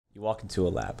You walk into a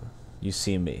lab. You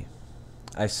see me.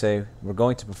 I say, we're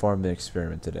going to perform an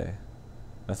experiment today.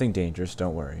 Nothing dangerous,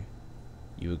 don't worry.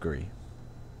 You agree.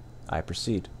 I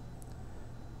proceed.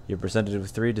 You're presented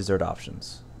with three dessert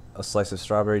options. A slice of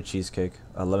strawberry cheesecake,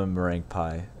 a lemon meringue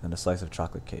pie, and a slice of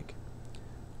chocolate cake.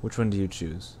 Which one do you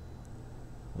choose?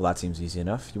 Well, that seems easy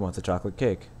enough. You want the chocolate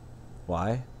cake.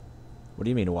 Why? What do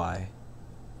you mean, why?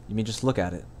 You mean just look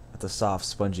at it. At the soft,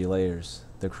 spongy layers.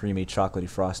 The creamy, chocolatey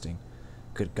frosting.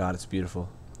 Good God, it's beautiful.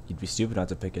 You'd be stupid not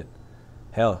to pick it.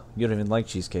 Hell, you don't even like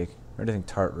cheesecake, or anything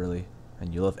tart, really.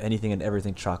 And you love anything and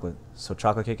everything chocolate, so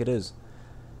chocolate cake it is.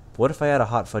 But what if I had a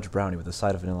hot fudge brownie with a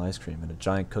side of vanilla ice cream, and a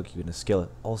giant cookie in a skillet,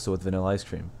 also with vanilla ice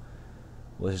cream?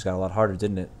 Well, it just got a lot harder,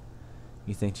 didn't it?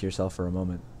 You think to yourself for a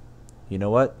moment. You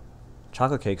know what?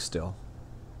 Chocolate cake still.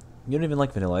 You don't even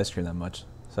like vanilla ice cream that much,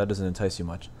 so that doesn't entice you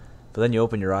much. But then you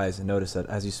open your eyes and notice that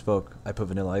as you spoke, I put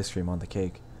vanilla ice cream on the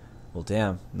cake. Well,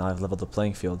 damn, now I've leveled the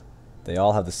playing field. They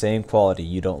all have the same quality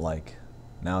you don't like.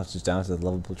 Now it's just down to the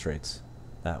lovable traits.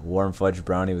 That warm fudge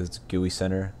brownie with its gooey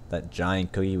center, that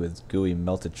giant cookie with gooey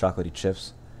melted chocolatey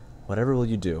chips. Whatever will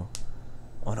you do?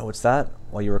 Oh no, what's that?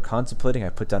 While you were contemplating, I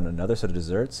put down another set of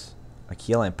desserts? A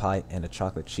key lime pie and a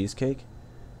chocolate cheesecake?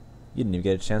 You didn't even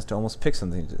get a chance to almost pick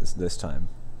something this time.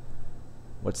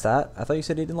 What's that? I thought you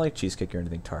said you didn't like cheesecake or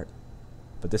anything tart.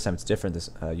 But this time it's different,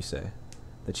 you say.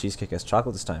 The cheesecake has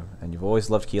chocolate this time, and you've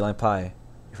always loved key lime pie.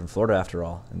 You're from Florida after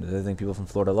all, and the other thing people from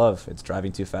Florida love, it's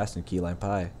driving too fast and key lime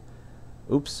pie.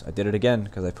 Oops, I did it again,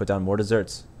 because I put down more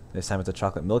desserts. This time it's a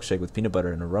chocolate milkshake with peanut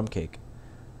butter and a rum cake.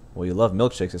 Well, you love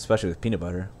milkshakes, especially with peanut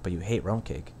butter, but you hate rum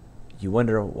cake. You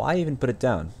wonder why I even put it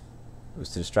down. It was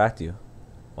to distract you.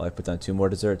 Well, I put down two more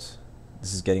desserts.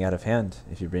 This is getting out of hand.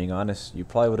 If you're being honest, you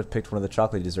probably would have picked one of the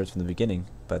chocolate desserts from the beginning,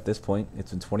 but at this point, it's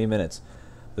been 20 minutes.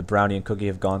 The brownie and cookie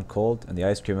have gone cold, and the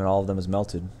ice cream in all of them is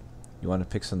melted. You want to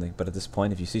pick something, but at this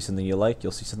point, if you see something you like,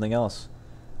 you'll see something else.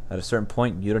 At a certain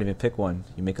point, you don't even pick one.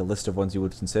 You make a list of ones you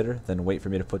would consider, then wait for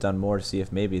me to put down more to see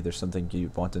if maybe there's something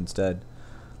you want instead.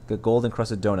 Like a gold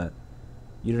encrusted donut.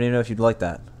 You don't even know if you'd like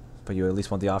that, but you at least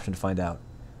want the option to find out.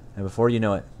 And before you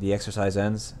know it, the exercise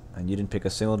ends, and you didn't pick a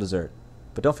single dessert.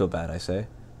 But don't feel bad, I say.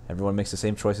 Everyone makes the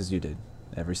same choices you did,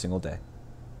 every single day.